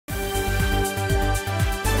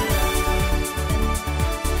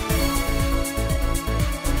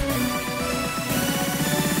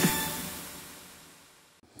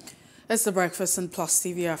It's the Breakfast in Plus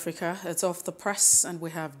TV Africa. It's off the press, and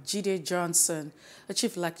we have Jide Johnson, a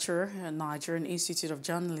chief lecturer at Nigerian Institute of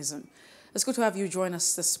Journalism. It's good to have you join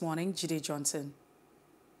us this morning, Jide Johnson.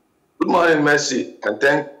 Good morning, Mercy, and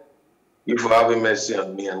thank you for having Mercy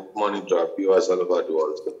on me, and good morning to our viewers all over the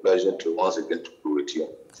world. It's a pleasure to once again to be with you.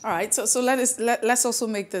 All right, so let's also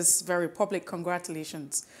make this very public.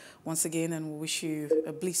 Congratulations once again, and we wish you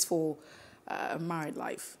a blissful married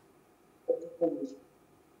life.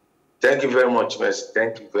 Thank you very much, Mercy.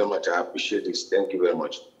 Thank you very much. I appreciate this. Thank you very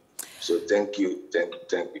much. So thank you.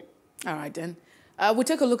 All right, then. We'll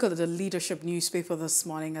take a look at the leadership newspaper this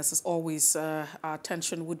morning. As always, our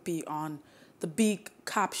attention would be on the big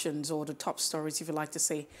captions or the top stories, if you like to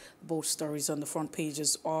say, both stories on the front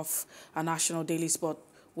pages of our national dailies. But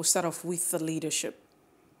we'll start off with the leadership.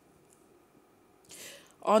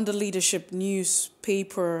 On the leadership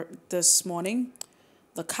newspaper this morning,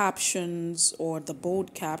 the captions or the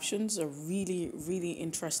bold captions are really, really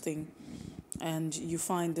interesting. And you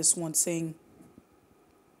find this one saying,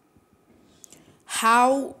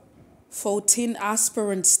 how 14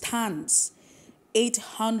 aspirant stands,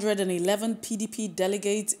 811 PDP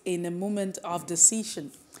delegates in a moment of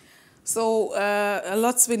decision. So a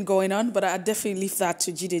lot's been going on, but I definitely leave that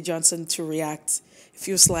to Jide Johnson to react. It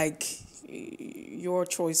feels like your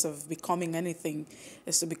choice of becoming anything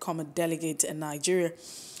is to become a delegate in Nigeria.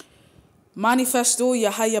 Manifesto,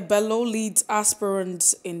 Yahaya Bello leads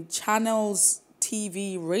aspirants in Channels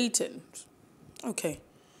TV ratings. Okay.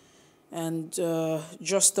 And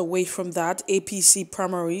just away from that, APC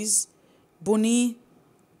primaries, Buni,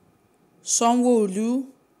 Sanwo-Olu,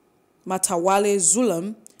 Matawale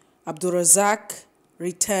Zulum, Abdulrazak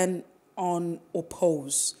return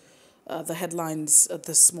unopposed. The headlines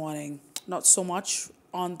this morning, not so much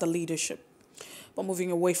on the leadership. But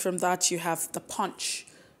moving away from that, you have the Punch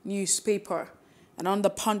newspaper. And on the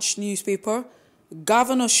Punch newspaper,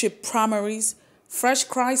 governorship primaries, fresh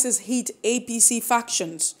crisis hit APC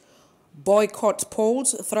factions. Boycott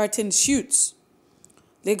polls, threaten suits.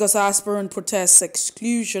 Lagos aspirant protests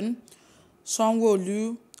exclusion.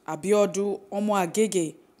 Sanwo-Olu, Abiodun,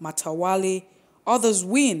 Omoagege, Matawale. Others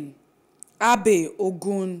win. Abe,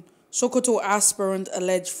 Ogun, Sokoto aspirant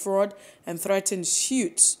alleged fraud and threatened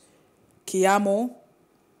suits. Kiyamo,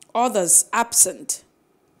 others absent.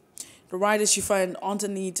 The writers you find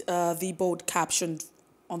underneath the bold caption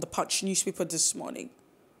on the Punch newspaper this morning.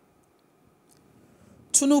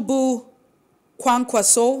 Tinubu,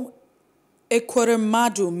 Kwankwaso,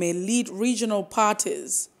 Ekweremadu may lead regional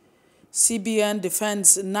parties. CBN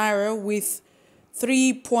defends Naira with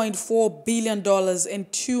 $3.4 billion in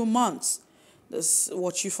 2 months. That's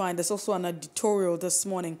what you find. There's also an editorial this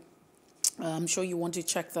morning. I'm sure you want to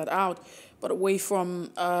check that out. But away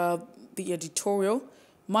from the editorial,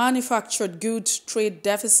 manufactured goods trade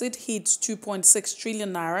deficit hits 2.6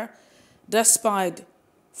 trillion naira despite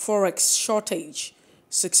forex shortage.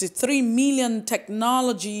 63 million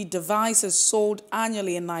technology devices sold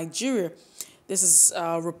annually in Nigeria. This is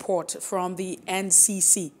a report from the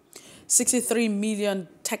NCC. 63 million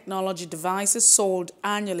technology devices sold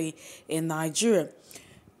annually in Nigeria.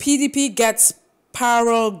 PDP gets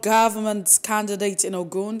parallel government candidates in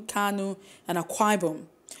Ogun, Kano, and Akwa Ibom.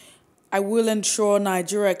 I will ensure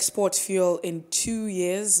Nigeria exports fuel in 2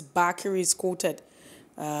 years. Bakari is quoted,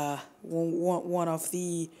 one of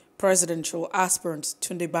the presidential aspirants,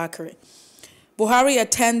 Tunde Bakari. Buhari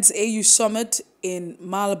attends AU summit in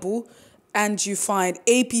Malibu, and you find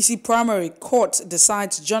APC primary court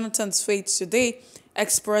decides Jonathan's fate today.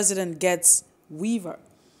 Ex-president gets Weaver.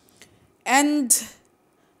 And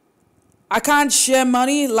I can't share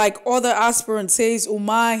money like other aspirants, says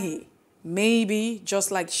Umahi. Maybe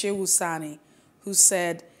just like Shehu Sani, who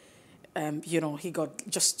said, he got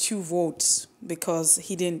just 2 votes because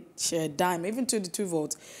he didn't share a dime. Even 22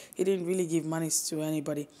 votes, he didn't really give money to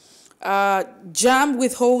anybody. JAM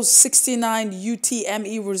withholds 69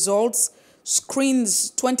 UTME results, screens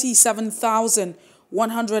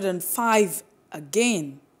 27,105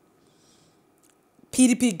 again.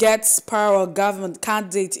 PDP gets parallel government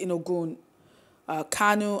candidate in Ogun,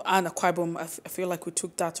 Kano and Akwa Ibom. I feel like we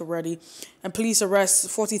took that already. And police arrest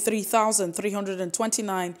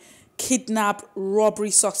 43,329 kidnap robbery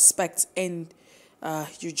suspects in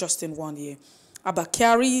just in 1 year.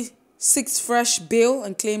 Abakari seeks fresh bail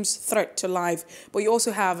and claims threat to life. But you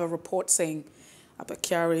also have a report saying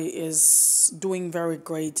Abakari is doing very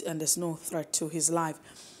great and there's no threat to his life.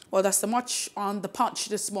 Well, that's the much on the Punch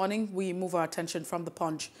this morning. We move our attention from the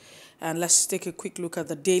Punch and let's take a quick look at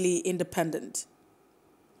the Daily Independent.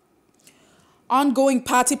 Ongoing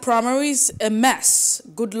party primaries, a mess.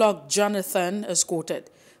 Goodluck Jonathan is quoted,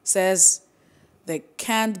 says They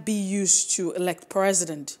can't be used to elect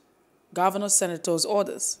president. Governor, senators,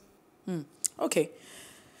 orders. Okay.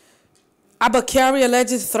 Abakari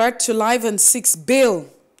alleged threat to life and seeks bail.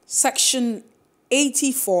 Section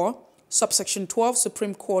 84, subsection 12,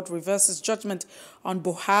 Supreme Court reverses judgment on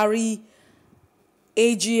Buhari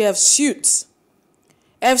AGF suits.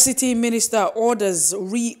 FCT minister orders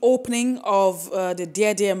reopening of the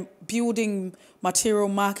Dede building material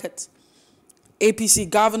market. APC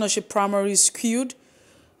governorship primaries skewed.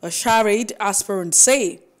 A charade aspirants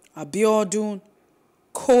say Abiodun,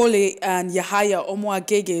 Kole and Yahaya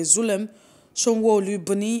Omoagege Zulem, Sonwo-Olu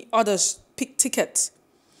Buni, others pick tickets.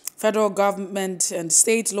 Federal government and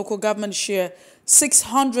state local government share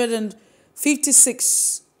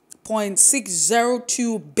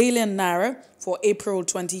 656.602 billion naira for April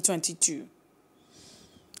 2022.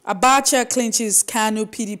 Abacha clinches Kanu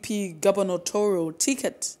PDP gubernatorial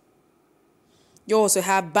ticket. You also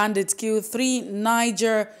have bandits kill 3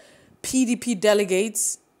 Niger PDP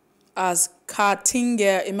delegates as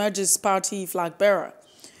Katinga emerges party flag bearer.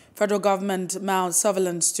 Federal government mounts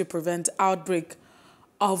surveillance to prevent outbreak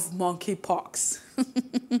of monkeypox.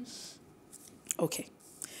 Okay.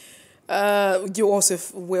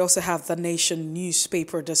 We also have the Nation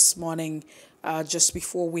newspaper this morning. Just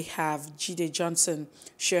before we have Jide Johnson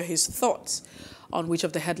share his thoughts on which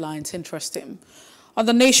of the headlines interest him. On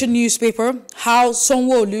the Nation newspaper, how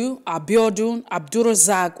Sonwo-Olu, Abiodun,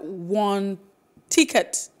 Abdurrazak won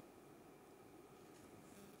ticket.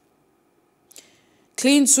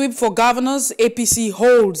 Clean sweep for governors, APC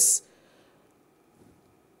holds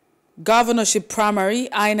governorship primary,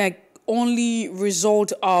 INEC only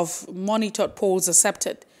result of monitored polls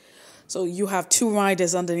accepted. So you have 2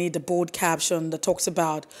 riders underneath the bold caption that talks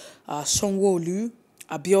about Sonwo-Olu,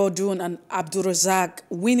 Abiodun and Abdurrazak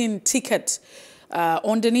winning ticket.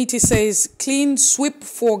 Underneath it says, clean sweep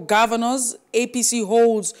for governors, APC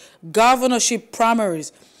holds governorship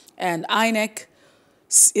primaries. And INEC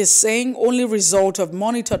is saying only result of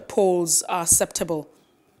monitored polls are acceptable.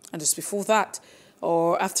 And just before that,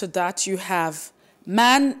 or after that, you have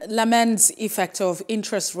man laments effect of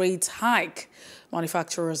interest rates hike.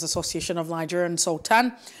 Manufacturers Association of Nigerian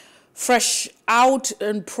Sultan fresh out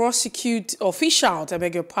and prosecute, or fish out, I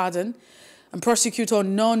beg your pardon, and prosecute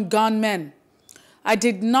on non-gunmen. I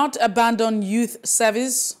did not abandon youth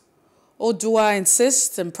service, or do I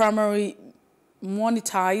insist and primary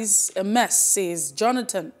monetize a mess, says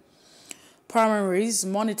Jonathan. Primaries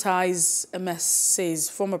monetize a mess, says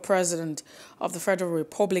former president of the Federal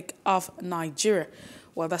Republic of Nigeria.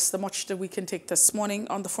 Well, that's the much that we can take this morning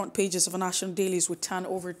on the front pages of our national dailies. We turn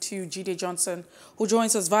over to Jide Johnson, who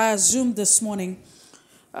joins us via Zoom this morning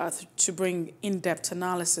to bring in-depth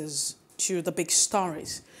analysis to the big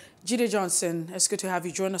stories. Jide Johnson, it's good to have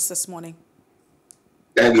you join us this morning.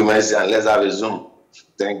 Thank you, Mercy, and let's have a Zoom.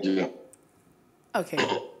 Thank you. Okay.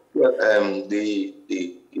 Well, the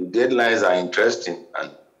deadlines are interesting,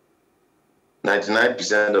 and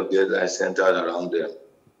 99% of the deadlines centered around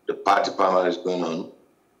the party primaries going on,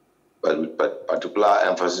 but with particular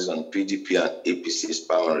emphasis on PDP and APC's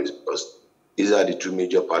primaries, because these are the 2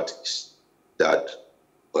 major parties that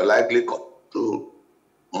will likely control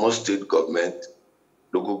most state government,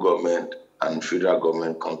 local government, and federal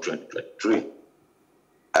government come 2023.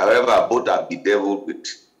 However, both are bedeviled with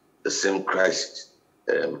the same crisis.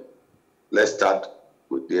 Let's start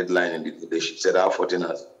with the headline in the leadership. Said our 14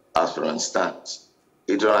 aspirant stands.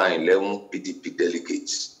 811 PDP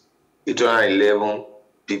delegates. 811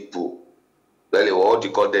 people, really what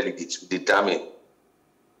you call delegates, determine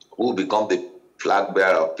who will become the flag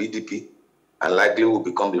bearer of PDP and likely will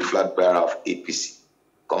become the flag bearer of APC.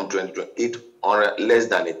 Come 2028, less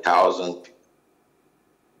than 1,000 people.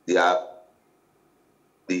 They are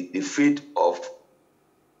the fate of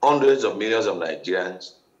hundreds of millions of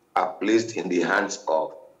Nigerians are placed in the hands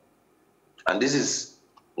of, and this is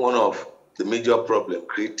one of the major problems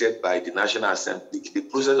created by the National Assembly, the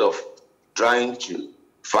process of trying to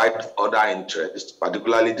fight other interests,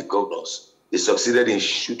 particularly the governors. They succeeded in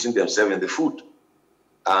shooting themselves in the foot,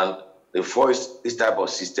 and they forced this type of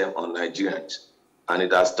system on Nigerians, and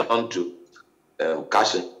it has turned to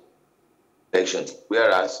cash elections,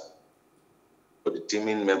 whereas for the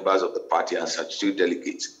teaming members of the party and statutory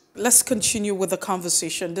delegates. Let's continue with the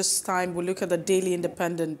conversation. This time we'll look at the Daily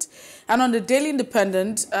Independent. And on the Daily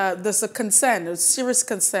Independent, there's a concern, a serious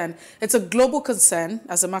concern. It's a global concern,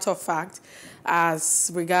 as a matter of fact, as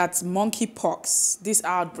regards monkeypox, this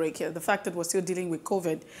outbreak, the fact that we're still dealing with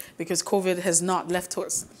COVID, because COVID has not left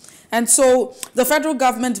us. And so the federal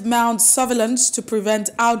government mounts surveillance to prevent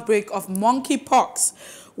outbreak of monkeypox.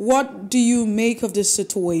 What do you make of this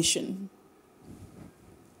situation?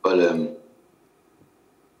 Well,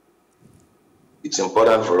 it's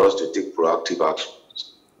important for us to take proactive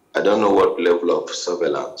actions. I don't know what level of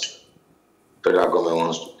surveillance federal government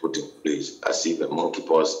wants to put in place, as if a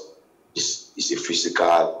monkeypox is a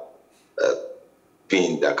physical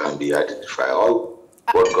thing that can be identified. All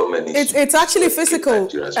what government is it's actually physical.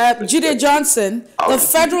 Jide Johnson, the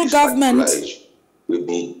federal government. We've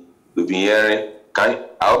been hearing. I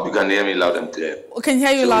hope you can hear me loud and clear. I can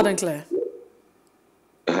hear you loud and clear.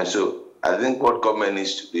 So I think what government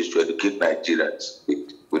needs to do is to educate Nigerians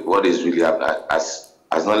with what is really happening. As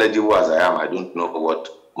knowledgeable as I am, I don't know what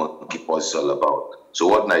monkeypox is all about. So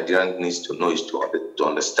what Nigerians needs to know is to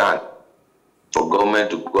understand for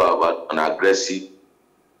government to go about an aggressive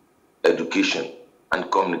education and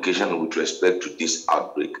communication with respect to this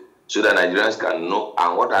outbreak, so that Nigerians can know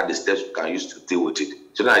and what are the steps we can use to deal with it.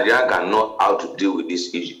 So that Nigerians can know how to deal with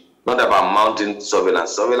this issue. Not about mounting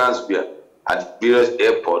surveillance. Surveillance at various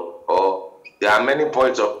airports, or there are many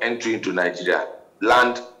points of entry into Nigeria,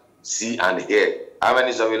 land, sea, and air. How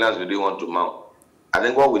many surveillance do they want to mount? I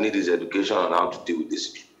think what we need is education on how to deal with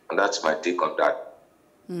this issue. And that's my take on that.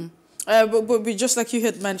 But just like you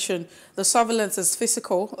had mentioned, the surveillance is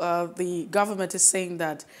physical. The government is saying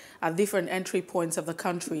that at different entry points of the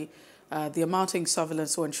country, they are mounting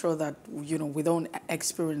surveillance to ensure that, we don't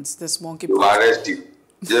experience this monkeypox. You arrest it,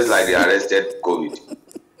 just like they arrested COVID.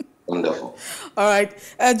 Wonderful. All right.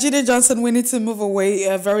 Jide Johnson, we need to move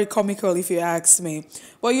away. Very comical, if you ask me.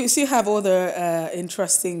 Well, you still have other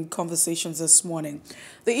interesting conversations this morning.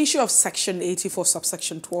 The issue of Section 84,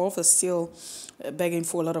 subsection 12 is still begging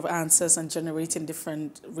for a lot of answers and generating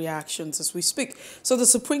different reactions as we speak. So the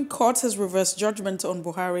Supreme Court has reversed judgment on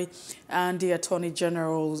Buhari and the Attorney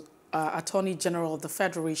General of the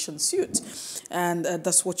Federation suit. And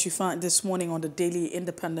that's what you find this morning on the Daily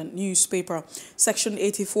Independent newspaper. Section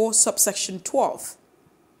 84, subsection 12.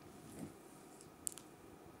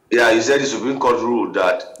 Yeah, you said the Supreme Court ruled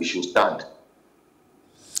that it should stand.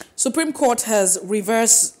 Supreme Court has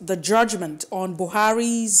reversed the judgment on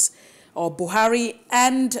Buhari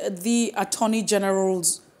and the Attorney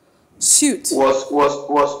General's suit. Was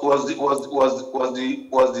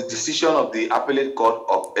the decision of the appellate court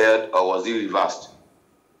upheld, or was it reversed?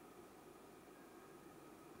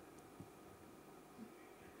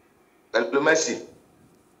 Mercy.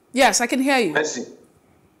 Yes, I can hear you. Mercy.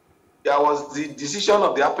 Yeah, was the decision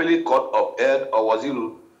of the appellate court upheld, or was it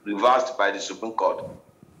reversed by the Supreme Court?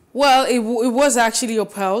 Well, it was actually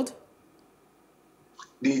upheld.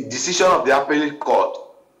 The decision of the appellate court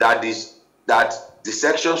that the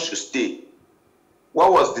section should stay.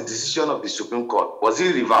 What was the decision of the Supreme Court? Was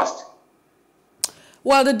it reversed?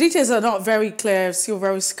 Well, the details are not very clear, still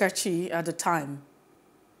very sketchy at the time.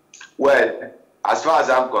 Well, as far as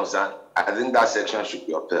I'm concerned, I think that section should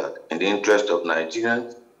be upheld in the interest of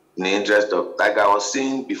Nigerians, in the interest of, like I was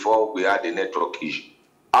saying before we had the network issue.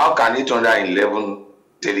 How can 811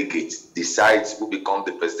 delegates decide who becomes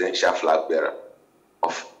the presidential flag bearer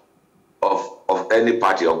of any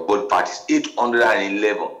party, of both parties?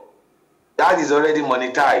 811. That is already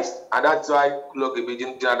monetized. And that's why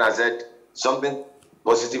Goodluck said something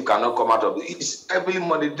positive cannot come out of it. It's heavily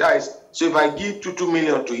monetized. So if I give 2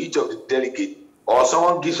 million to each of the delegates, or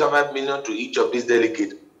someone gives 5 million to each of these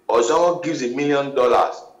delegates, or someone gives $1 million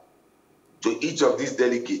to each of these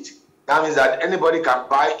delegates, that means that anybody can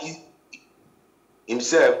buy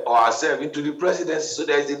himself or herself into the presidency. So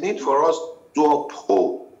there is a need for us to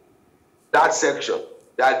uphold that section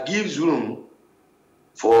that gives room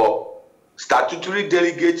for statutory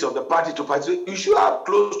delegates of the party to participate. You should have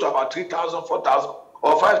close to about 3,000, 4,000,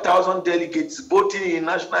 or 5,000 delegates voting in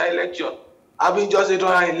national election. Having just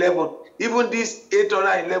 811. Even these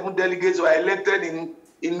 811 delegates were elected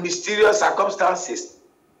in mysterious circumstances.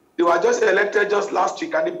 They were just elected just last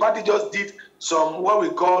week, and the party just did some what we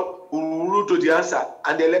call Uru to the answer,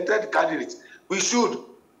 and they elected candidates. We should.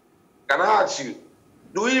 Can I ask you,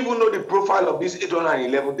 do we even know the profile of these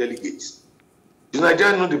 811 delegates? Do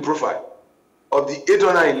Nigerians know the profile of the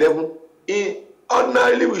 811?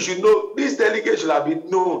 Ordinarily, we should know these delegates should have been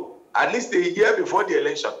known at least a year before the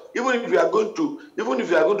election. Even if you are going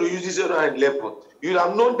to use this 811, you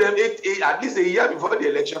have known them at least a year before the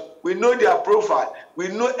election. We know their profile. We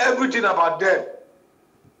know everything about them.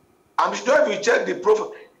 I'm sure if you check the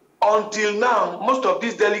profile, until now, most of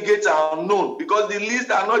these delegates are unknown because the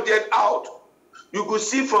lists are not yet out. You could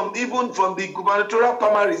see even from the gubernatorial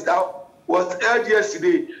primaries that was held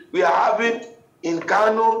yesterday, we are having in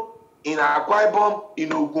Kano, in Akwa Ibom,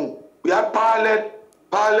 in Ogun. We have parallel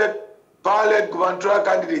gubernatorial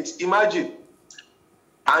candidates. Imagine.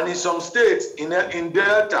 And in some states, in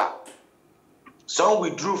Delta, some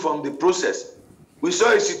withdrew from the process. We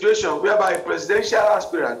saw a situation whereby a presidential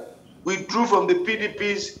aspirant withdrew from the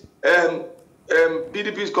PDP's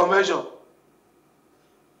convention,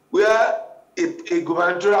 where a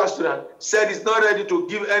gubernatorial aspirant said he's not ready to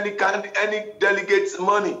give any delegates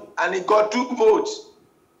money, and he got 2 votes.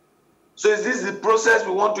 So is this the process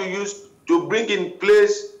we want to use to bring in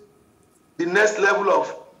place the next level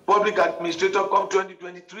of public administrator come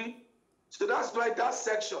 2023? So that's why that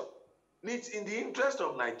section needs, in the interest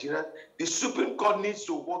of Nigeria, the Supreme Court needs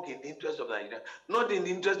to work in the interest of Nigeria, not in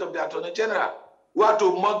the interest of the Attorney General, who had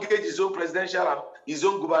to mortgage his own presidential and his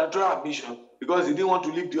own gubernatorial ambition because he didn't want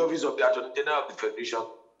to leave the office of the Attorney General of the Federation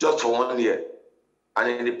just for 1 year.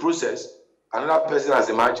 And in the process, another person has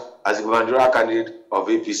emerged as a gubernatorial candidate of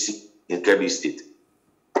APC in Kebbi State.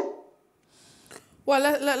 Well,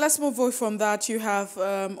 let's move away from that. You have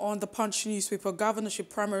on the Punch newspaper, governorship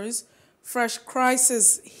primaries, fresh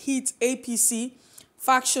crisis hit APC,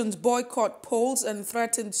 factions boycott polls and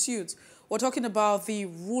threatened suits. We're talking about the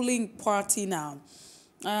ruling party now.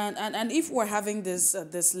 And if we're having this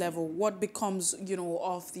at this level, what becomes,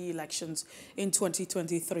 of the elections in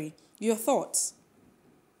 2023? Your thoughts?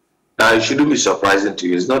 Now, it shouldn't be surprising to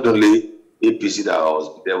you. It's not only APC that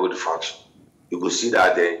was there with the faction. You could see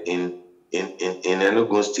that in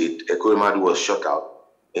Enugu State, Ekweremadu was shut out.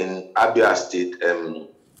 In Abia State,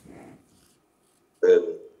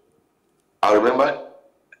 I remember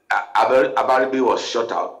Abaribe was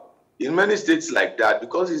shut out. In many states like that,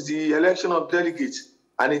 because it's the election of delegates,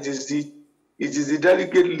 and it is the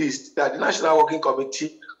delegate list that the National Working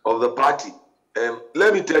Committee of the party.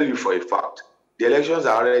 Let me tell you for a fact, the elections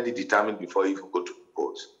are already determined before you even go to the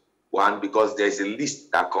polls. One, because there is a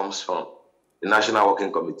list that comes from the National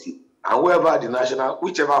Working Committee, and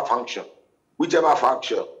whichever faction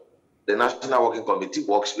the National Working Committee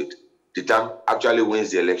works with, actually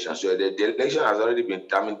wins the election. So the election has already been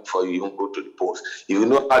determined before you even go to the polls. If you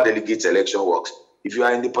know how delegates election works, if you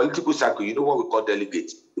are in the political circle, you know what we call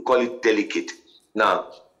delegates. We call it delegate.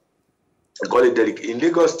 Now, we call it delegate. In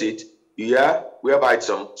Lagos State, whereby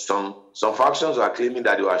some factions are claiming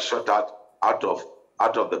that they were shut out of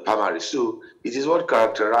the primary. So it is what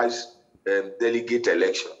characterizes delegate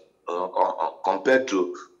election compared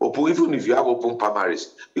to open, even if you have open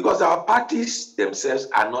primaries, because our parties themselves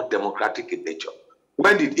are not democratic in nature.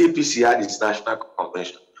 When did APC had its national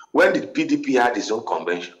convention? When did PDP had its own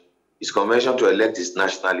convention? Its convention to elect its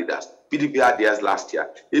national leaders. PDP had theirs last year.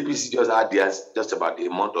 APC just had theirs just about a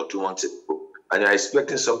month or 2 months ago. And you're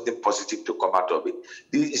expecting something positive to come out of it.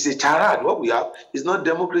 It's a charade. What we have is not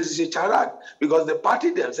democracy, it's a charade. Because the party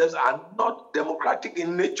themselves are not democratic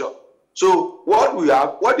in nature. So what we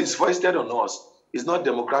have, what is foisted on us is not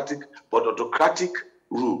democratic, but autocratic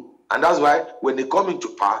rule. And that's why when they come into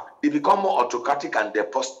power, they become more autocratic and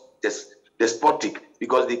despotic,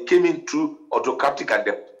 because they came in through autocratic and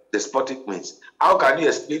despotic means. How can you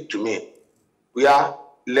explain to me we are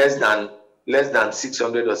less than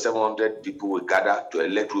 600 or 700 people will gather to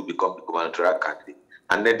elect who become the gubernatorial candidate,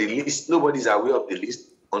 and then the list, nobody's aware of the list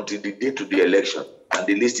until the day to the election, and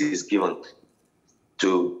the list is given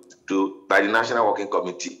by the National Working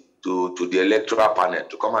Committee to the electoral panel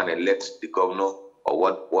to come and elect the governor or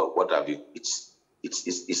what have you.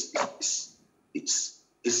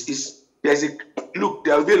 Look,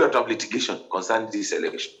 there will be a lot of litigation concerning this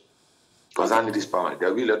election, concerning this power. There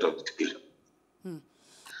will be a lot of litigation.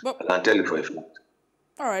 But I can tell you for a fact.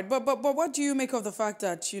 All right, but what do you make of the fact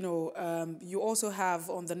that you also have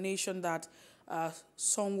on the nation that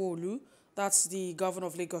Sanwo-Olu, that's the governor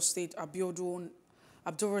of Lagos State, Abiodun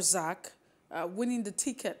Abdulrazak, winning the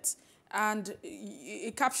ticket, and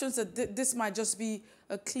it captions that this might just be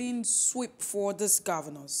a clean sweep for these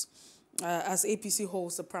governors as APC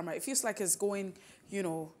holds the primary. It feels like it's going, a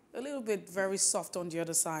little bit very soft on the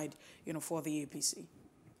other side, for the APC.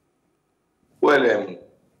 Well,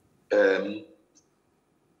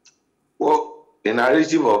 the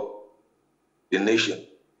narrative of the nation,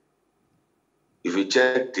 if you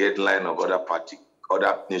check the headline of other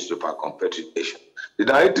newspaper compared to the nation, the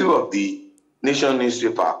narrative of the nation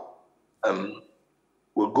newspaper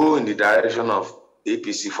will go in the direction of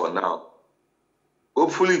APC for now.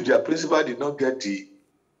 Hopefully, if their principal did not get the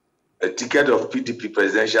ticket of PDP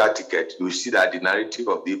presidential ticket, you will see that the narrative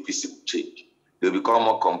of the APC will change. They'll become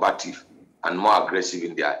more combative and more aggressive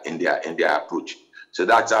in their approach. So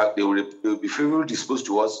that's how they will be favorably disposed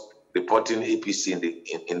towards reporting APC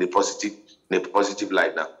in the positive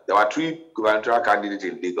light now. There were 3 gubernatorial candidates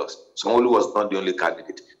in Lagos. Sanwo-Olu was not the only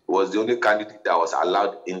candidate. He was the only candidate that was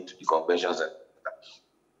allowed into the convention center.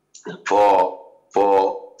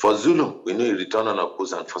 For Zulu, we know he returned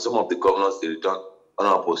unopposed, and for some of the governors, they returned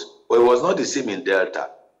unopposed. But it was not the same in Delta.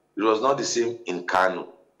 It was not the same in Kano.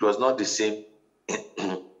 It was not the same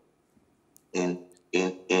in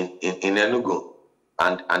Enugu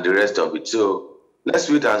and the rest of it. So let's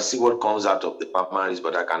wait and see what comes out of the primaries,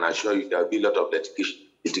 but I can assure you there will be a lot of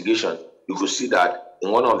litigation. You could see that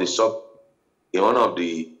in one of the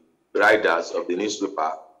writers of the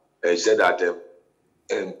newspaper said that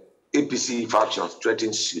APC factions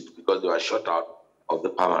threatened suit because they were shut out of the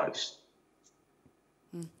primaries.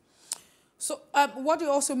 So what do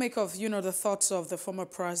you also make of, the thoughts of the former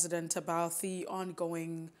president about the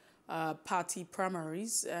ongoing party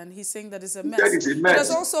primaries? And he's saying that it's a mess. That is a mess. But there's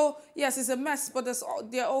also, yes, it's a mess, but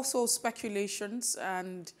there are also speculations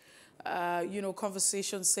and,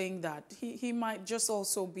 conversations saying that he might just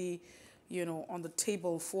also be, on the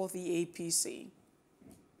table for the APC.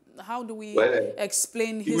 How do we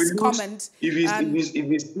explain his comment? If he's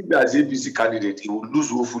still as APC candidate, he will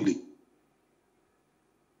lose woefully.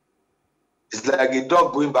 It's like a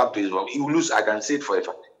dog going back to his mom. He will lose, I can say it for a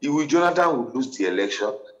fact. Jonathan will lose the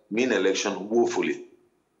election, mean election, woefully.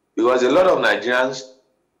 Because a lot of Nigerians,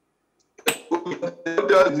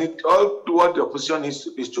 all what the opposition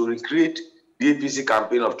is to recreate the APC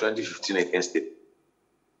campaign of 2015 against it.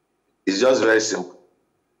 It's just very simple.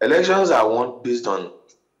 Elections are won based on,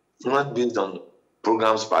 not based on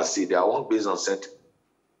programs per se, they are won based on sentiment.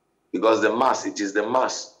 Because it is the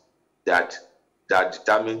mass that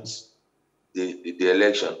determines the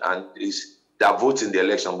election, and is that votes in the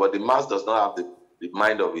election, but the mass does not have the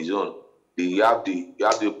mind of his own. You have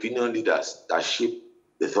the opinion leaders that shape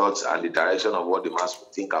the thoughts and the direction of what the mass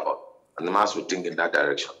will think about, and the mass will think in that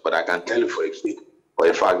direction. But I can tell you for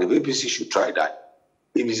a fact, if APC should try that,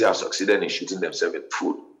 APC have succeeded in shooting themselves in the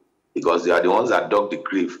foot, because they are the ones that dug the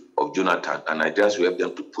grave of Jonathan, and Nigerians will help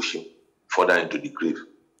them to push him further into the grave.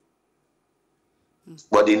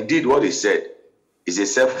 But indeed, what he said is a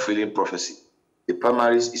self-fulfilling prophecy. The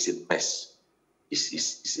primaries is a mess.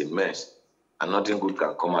 It's a mess, and nothing good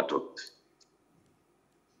can come out of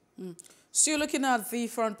it. So you're looking at the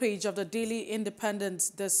front page of the Daily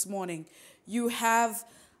Independent this morning. You have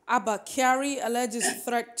Abba Kyari alleges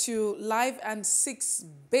threat to life and seeks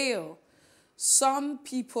bail. Some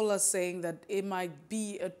people are saying that it might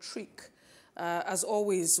be a trick. As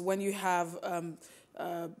always, when you have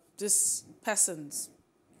this person's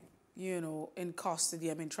in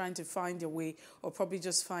custody, trying to find a way or probably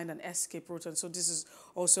just find an escape route. And so this is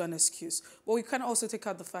also an excuse. But we can also take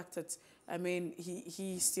out the fact that,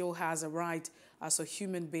 he still has a right as a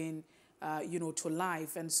human being, to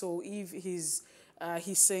life. And so if he's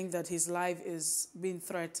saying that his life is being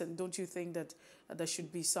threatened, don't you think that there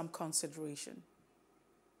should be some consideration?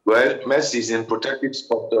 Well, Mercy is in protected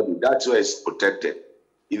custody. That's why it's protected.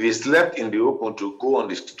 If he's left in the open to go on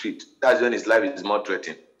the street, that's when his life is more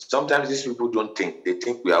threatened. Sometimes these people don't think. They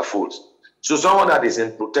think we are fools. So someone that is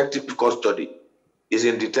in protective custody, is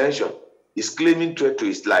in detention, is claiming threat to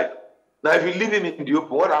his life. Now, if you leave him in the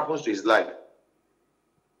open, what happens to his life?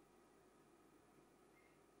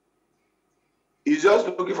 He's just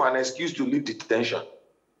looking for an excuse to leave detention.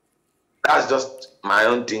 That's just my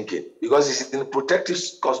own thinking. Because he's in protective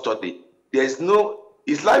custody. His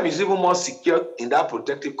life is even more secure in that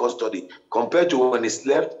protective custody compared to when he's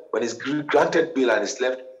granted bail and is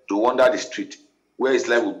left to wander the street, where his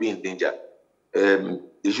life will be in danger.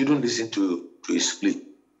 They shouldn't listen to his plea.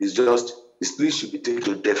 It's just, his plea should be taken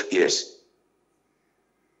to deaf ears.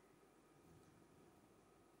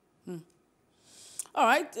 All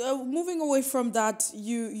right, moving away from that,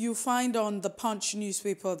 you find on the Punch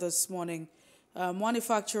newspaper this morning,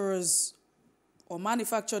 manufactured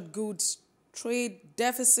goods trade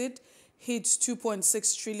deficit hits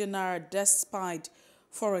 2.6 trillion naira despite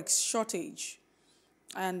forex shortage.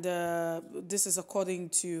 And this is according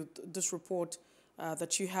to this report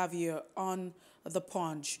that you have here on the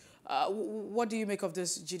Punch. What do you make of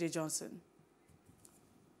this, Jide Johnson?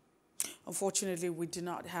 Unfortunately, we do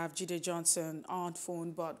not have Jide Johnson on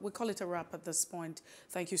phone, but we call it a wrap at this point.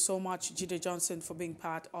 Thank you so much, Jide Johnson, for being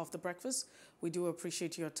part of The Breakfast. We do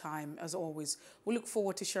appreciate your time, as always. We look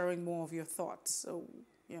forward to sharing more of your thoughts,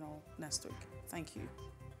 next week. Thank you.